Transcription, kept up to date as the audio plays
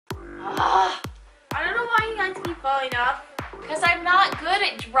well enough. Because I'm not good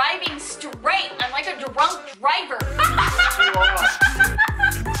at driving straight. I'm like a drunk driver.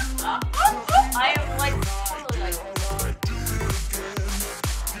 I am like totally like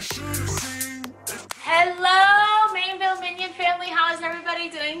Hello, Mainville Minion family. How is everybody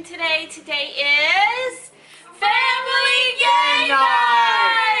doing today? Today is Family Game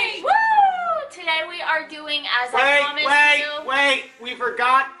Night! Woo! Today we are doing as I promised you. Wait, we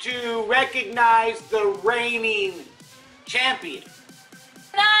forgot to recognize the reigning champion.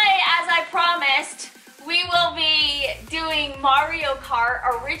 Tonight, as I promised, we will be doing Mario Kart,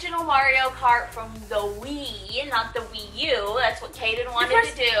 original Mario Kart from the Wii, not the Wii U. That's what Cayden wanted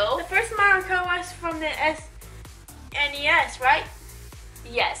to do. The first Mario Kart was from the NES, right?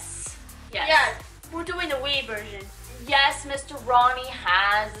 Yes. Yes. Yeah, we're doing the Wii version. Yes, Mr. Ronnie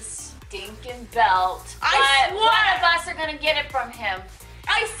has a stinking belt. I but swear! one of us are going to get it from him.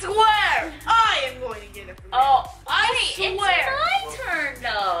 I swear! I am going to get it from him. Oh, I wait, swear! it's my turn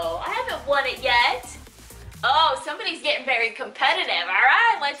though. I haven't won it yet. Oh, somebody's getting very competitive. All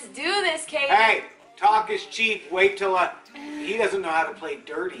right, let's do this, Kayden. Hey, talk is cheap. Wait till he doesn't know how to play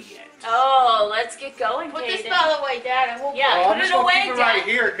dirty yet. Oh, let's get going, Put Kayden. this bottle away, Dad. I won't Yeah, Well, put I'm it just gonna away, keep it Dad. right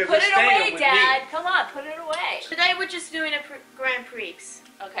here 'cause Put it's it staying away, with Dad. me. Come on, put it away. Today we're just doing a Grand Prix.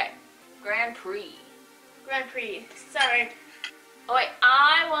 Okay, Grand Prix. Grand Prix. Sorry. Oh wait,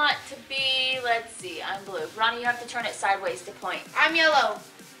 I want to be. Let's see, I'm blue. Ronnie, you have to turn it sideways to point. I'm yellow.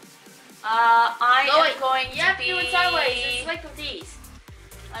 I am going You to have be. to do it sideways. It's like with these.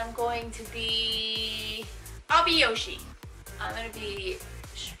 I'm going to be. I'll be Yoshi. I'm gonna be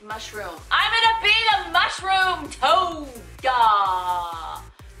mushroom. I'm gonna be the mushroom Toad.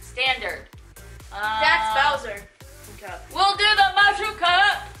 Standard. That's Bowser. Okay. We'll do the mushroom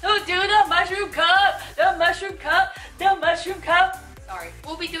cup. We'll do the mushroom cup. The mushroom cup. The mushroom cup. Sorry.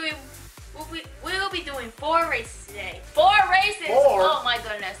 We'll be doing 4 races today. 4 races. 4? Oh my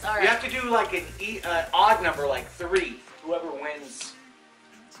goodness. All right. You have to do like an odd number, like 3. Whoever wins.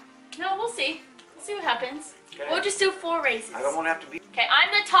 No, we'll see. We'll see what happens. Okay. We'll just do 4 races. I don't want to have to be. Okay, I'm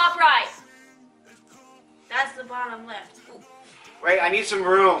the top right. That's the bottom left. Wait, I need some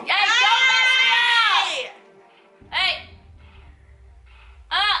room. Hey, don't mess me up. Hey.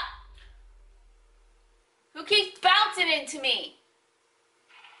 Who keeps bouncing into me?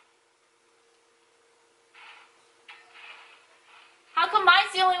 How come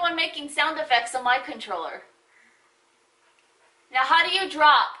mine's the only one making sound effects on my controller? Now, how do you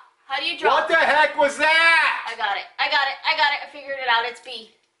drop? How do you drop? What the heck was that? I got it. I got it. I got it. I figured it out. It's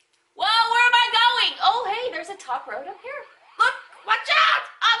B. Whoa, where am I going? Oh, hey, there's a top road up here. Look, watch out!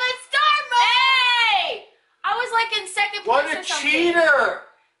 I'm in star mode! Hey! I was like in second place What or a something. cheater!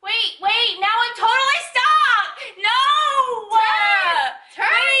 Wait, now I'm totally stuck! No! Turn!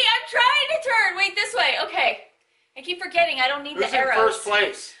 Wait, I'm trying to turn. Wait, this way. Okay. I keep forgetting I don't need Who's the in arrows. first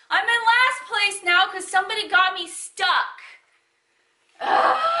place? I'm in last place now because somebody got me stuck.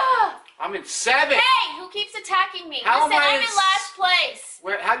 Ugh. I'm in 7. Hey, who keeps attacking me? How Listen, am I I'm in last place.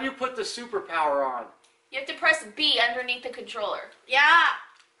 How do you put the superpower on? You have to press B underneath the controller. Yeah.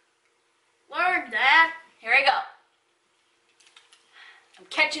 Learn that. Here I go. I'm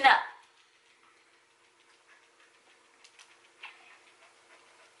catching up.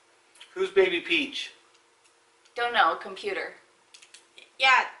 Who's Baby Peach? Don't know, computer.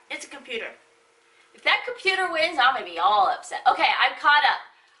 Yeah, it's a computer. If that computer wins, I'm going to be all upset. Okay, I'm caught up.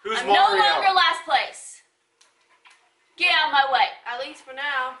 Who's I'm Mario? no longer last place. Get out of my way. At least for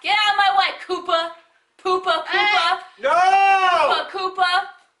now. Get out of my way, Koopa. Poopa, Koopa. Hey. No! Koopa, Koopa.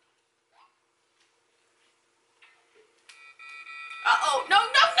 Uh-oh. No!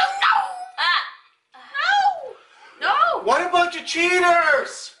 Ah. No! What a bunch of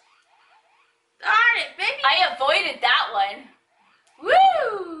cheaters! Darn it, baby. I avoided that one.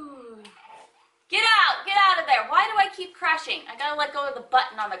 Woo! Get out of there. Why do I keep crashing? I gotta let go of the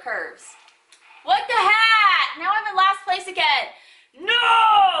button on the curves. What the heck? Now I'm in last place again.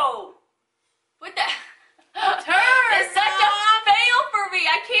 No! What the? Turn! It's such a fail for me.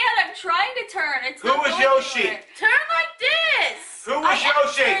 I can't. I'm trying to turn. It's Who not was going Yoshi? anywhere. Turn like this. Who was I am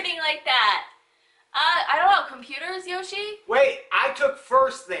Yoshi? turning like that. I don't know. Computers, Yoshi? Wait, I took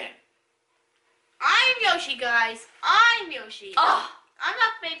first then. I'm Yoshi, guys. I'm Yoshi. Oh. I'm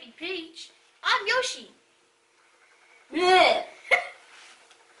not Baby Peach. I'm Yoshi. Blech.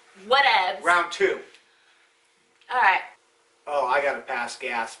 Whatevs. Round 2. All right. Oh, I gotta pass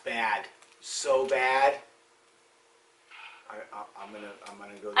gas bad. So bad. I'm gonna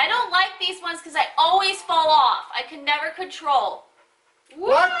go. I don't like these ones because I always fall off. I can never control.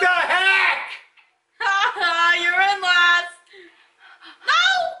 What the heck? You're in last.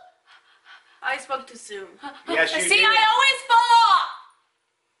 No! I spoke too soon. Yes, you See, did. I always fall off.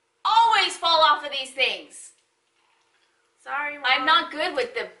 Always fall off of these things. Sorry, Mom. I'm not good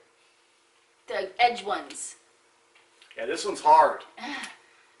with the edge ones. Yeah, this one's hard.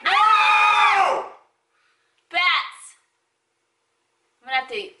 No! Bats. I'm gonna have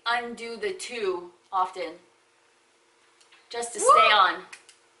to undo the 2 often, just to stay on.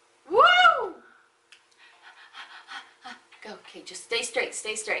 Woo! Go, okay, just stay straight,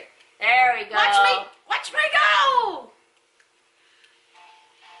 stay straight. There we go. Watch me go!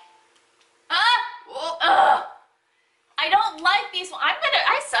 I don't like these ones.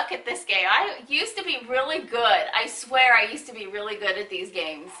 I suck at this game. I used to be really good. I swear I used to be really good at these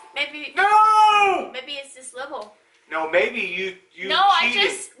games. Maybe it's this level. No, maybe you No,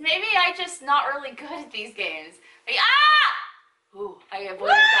 cheated. maybe I just not really good at these games. Like, ah! Ooh, I avoided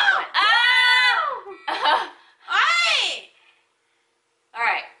that one. Ah! Aye!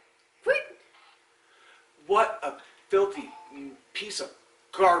 Alright. What a filthy piece of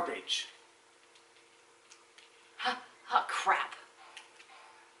garbage. Oh, crap.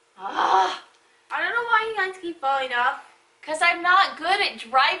 Ah. I don't know why you guys keep falling off. Because I'm not good at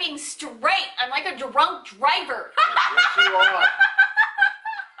driving straight. I'm like a drunk driver. Yes, you are.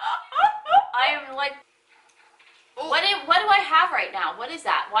 I am like... What do I have right now? What is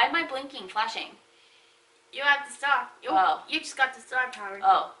that? Why am I blinking, flashing? You have to stop. You just got the star power.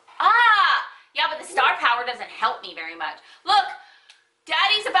 Oh. Ah! Yeah, but the star power doesn't help me very much. Look!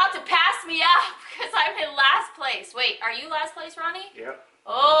 Daddy's about to pass me up because I'm in last place. Wait, are you last place, Ronnie? Yep.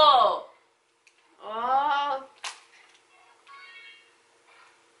 Oh. Oh.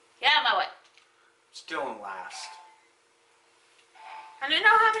 Yeah, my way. Still in last. I don't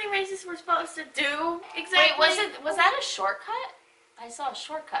know how many races we're supposed to do exactly. Wait, was that a shortcut? I saw a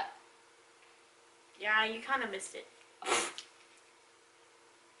shortcut. Yeah, you kind of missed it.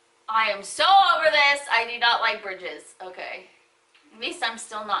 I am so over this. I do not like bridges. Okay. At least I'm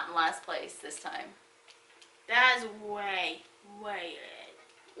still not in last place this time. That is way ahead.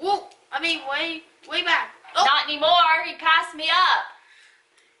 Whoa! I mean, way back. Oh. Not anymore. He passed me up.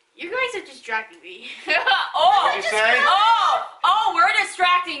 You guys are distracting me. Oh! What'd you say? Oh, we're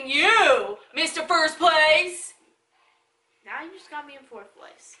distracting you, Mr. First Place. Now you just got me in 4th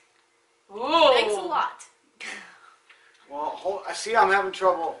place. Ooh. Thanks a lot. Well, I see I'm having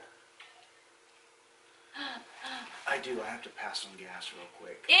trouble. I have to pass some gas real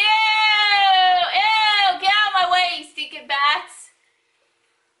quick. Ew! Ew! Get out of my way, you stinking bats!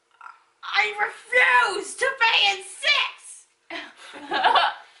 I refuse to pay in 6!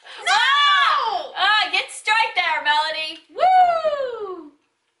 No! Get straight there, Melody! Woo!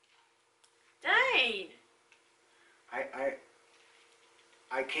 Dang.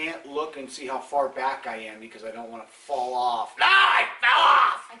 I can't look and see how far back I am because I don't want to fall off. Ah, I fell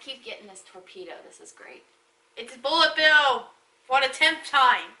off! I keep getting this torpedo. This is great. It's Bullet Bill for the 10th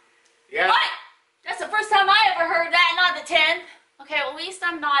time. Yeah. What? That's the first time I ever heard that, not the 10th. Okay, well, at least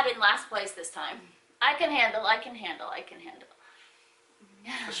I'm not in last place this time. I can handle.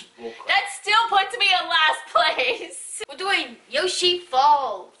 This is bullcrap. That still puts me in last place. We're doing Yoshi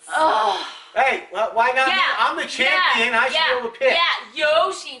Falls. Oh. Hey, well, why not? Yeah, I'm the champion. I should be able to pick. Yeah,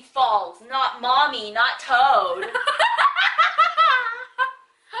 Yoshi Falls, not Mommy, not Toad.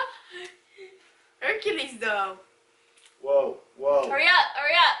 Hercules, though. Whoa. Hurry up.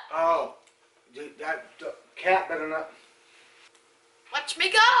 Oh, that cat better not. Watch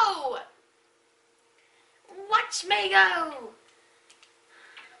me go. Watch me go.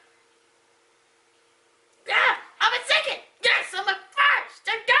 Yeah, I'm in 2nd. Yes, I'm in 1st.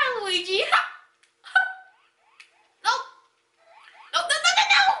 I'm done, Luigi. No.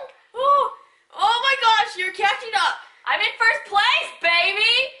 Oh my gosh, you're catching up. I'm in 1st place,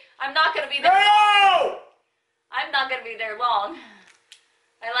 baby. I'm not going to be there. No! I'm not going to be there long.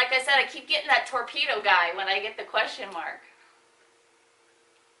 Like I said, I keep getting that torpedo guy when I get the question mark.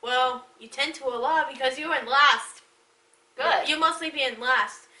 Well, you tend to a lot because you're in last. Good. You mostly be in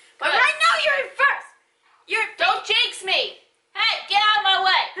last. But Good. right now you're in 1st. Don't jinx me. Hey, get out of my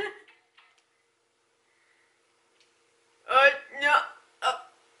way. No.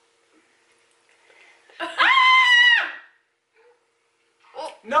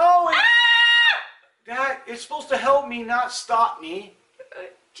 No! That is supposed to help me, not stop me.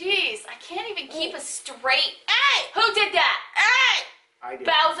 Jeez, I can't even keep a straight. Hey! Who did that? Hey! I did.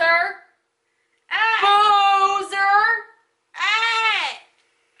 Bowser? Hey! Bowser? Hey!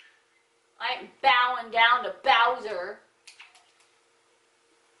 I'm bowing down to Bowser.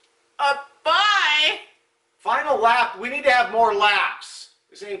 Bye! Final lap. We need to have more laps.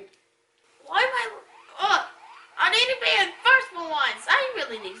 This ain't. Why am I... I need to be in 1st for once. I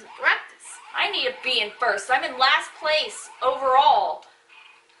really need some practice. I need to be in first. I'm in last place overall.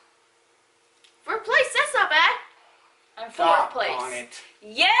 First place, that's not bad. I'm fourth place. On it.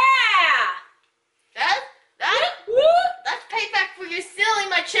 Yeah! That's payback for you stealing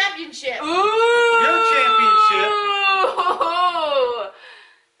my championship. Ooh! Your championship.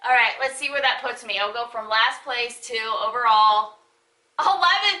 Alright, let's see where that puts me. I'll go from last place to overall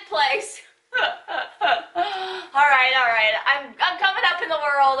 11th place. Alright. I'm coming up in the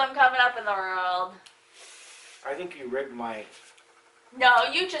world. I think you rigged my... No,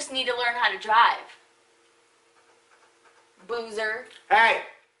 you just need to learn how to drive. Boozer. Hey,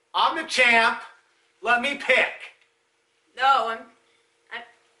 I'm the champ. Let me pick. No,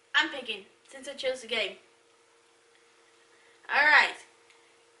 I'm picking since I chose the game. All right.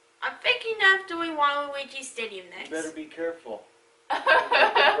 I'm thinking of doing Waluigi Stadium next. You better be careful. I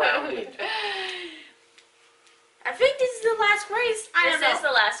think this is the last race. This is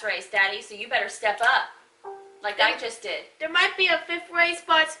the last race, Daddy, so you better step up. Like I just did. There might be a 5th race,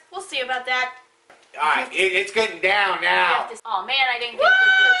 but we'll see about that. Alright, it's getting down now. Oh man, I didn't get the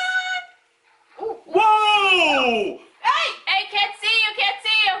boost. Ooh. Whoa! Hey, can't see you.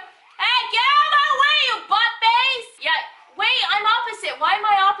 Hey, get out of my way, you butt face! Yeah, wait, I'm opposite. Why am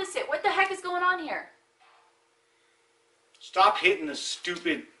I opposite? What the heck is going on here? Stop hitting the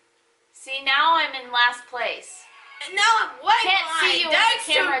stupid... See, now I'm in last place. And now I'm way Can't see you on Thanks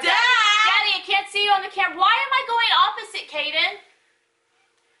the camera, to Daddy. Dad. Daddy, I can't see you on the camera. Why am I going opposite, Kayden?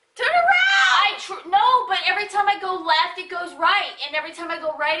 Turn around! No, but every time I go left, it goes right. And every time I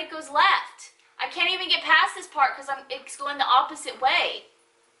go right, it goes left. I can't even get past this part because it's going the opposite way.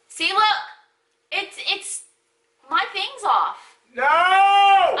 See, look. It's my thing's off. No!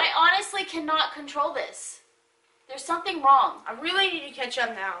 I honestly cannot control this. There's something wrong. I really need to catch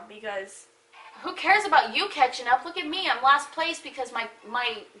up now because... Who cares about you catching up? Look at me. I'm last place because my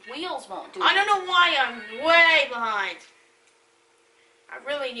wheels won't do it. I don't know why I'm way behind. I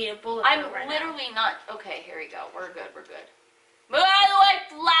really need a bullet I'm right literally not... Okay, here we go. We're good. Move out of the way,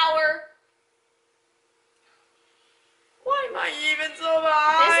 flower. Why am I even so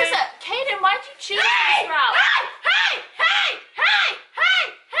behind? This is a... Kayden, why'd you choose this route? Hey!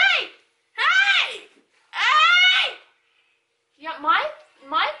 Yeah,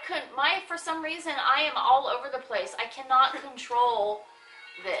 for some reason, I am all over the place. I cannot control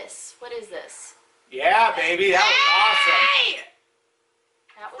this. What is this? Yeah, baby, that was awesome.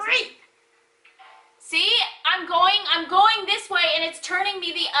 That was great. See, I'm going this way, and it's turning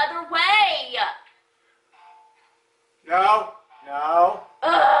me the other way. No.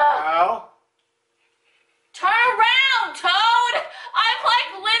 Turn around, Toad! I'm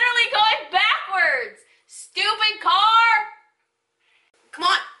like literally going backwards. Stupid car. Come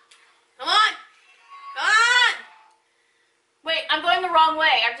on! Wait, I'm going the wrong way.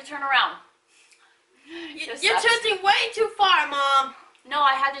 I have to turn around. You're tilting way too far, Mom. No,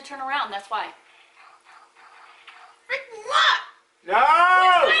 I had to turn around. That's why. Freaking what? No!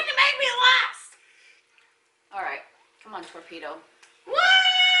 You're trying to make me last. All right. Come on, Torpedo. Woo!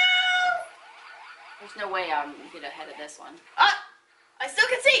 There's no way I'm going to get ahead of this one. I still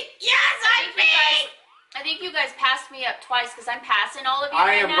can see. Yes, I beat. I think you guys passed me up twice because I'm passing all of you I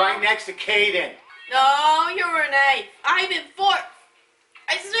right am now. right next to Cayden. No, you're an 8th. I'm in 4th.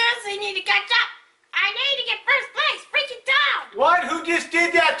 I seriously need to catch up. I need to get first place. Break it down. What? Who just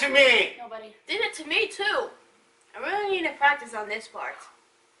did that to me? Nobody. Did it to me too. I really need to practice on this part.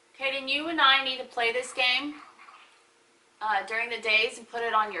 Kayden, you and I need to play this game during the days and put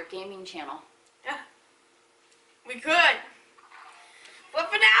it on your gaming channel. Yeah, we could. But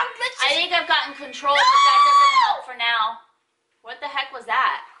for now, let's just... I think I've gotten control, but that doesn't help for now. What the heck was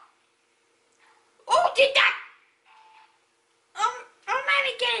that? Oh, did that? I'm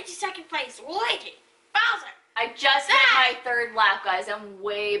not getting to 2nd place. Luigi, Bowser. I just hit my 3rd lap, guys. I'm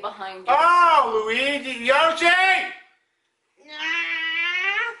way behind you. Oh, Luigi, Yoshi!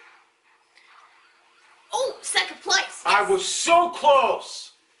 Oh, 2nd place. Yes. I was so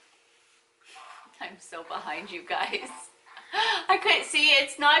close. I'm so behind you guys. I couldn't see.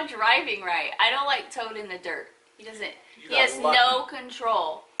 It's not driving right. I don't like Toad in the dirt. He doesn't. He has no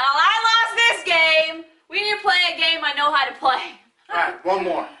control. Well, I lost this game. We need to play a game I know how to play. All right, one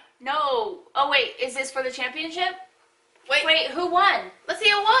more. No. Oh wait, is this for the championship? Wait, who won? Let's see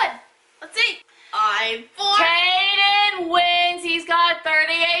who won. Let's see. I'm 4th. Kayden wins. He's got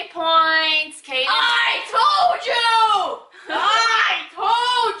 38 points. Kayden. I told you. I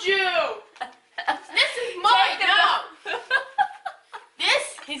told you. This is mine now. This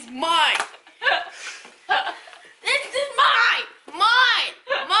is mine. This is mine. Mine.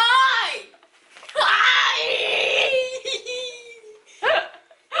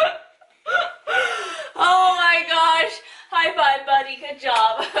 High five, buddy. Good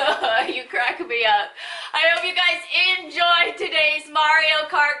job. You crack me up. I hope you guys enjoyed today's Mario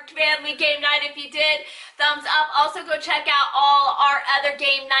Kart family game night. If you did, thumbs up. Also, go check out all our other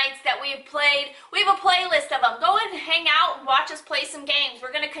game nights that we've played. We have a playlist of them. Go and hang out and watch us play some games.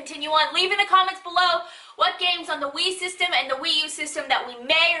 We're going to continue on. Leave in the comments below what games on the Wii system and the Wii U system that we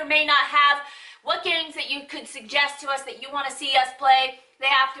may or may not have. What games that you could suggest to us that you want to see us play. They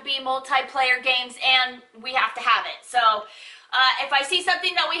have to be multiplayer games, and we have to have it. So, if I see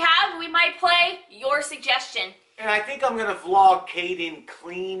something that we have, we might play your suggestion. And I think I'm going to vlog Cayden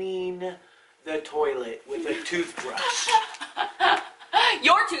cleaning the toilet with a toothbrush.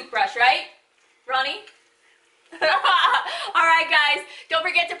 Your toothbrush, right, Ronnie? Alright, guys. Don't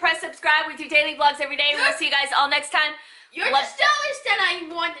forget to press subscribe. We do daily vlogs every day. We'll see you guys all next time. You're just jealous that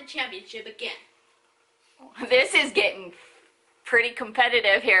I won the championship again. This is getting pretty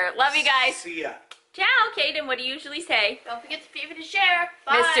competitive here. Love you guys. See ya. Ciao, Cayden. What do you usually say? Don't forget to favorite and share.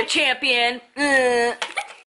 Bye. Mr. Champion.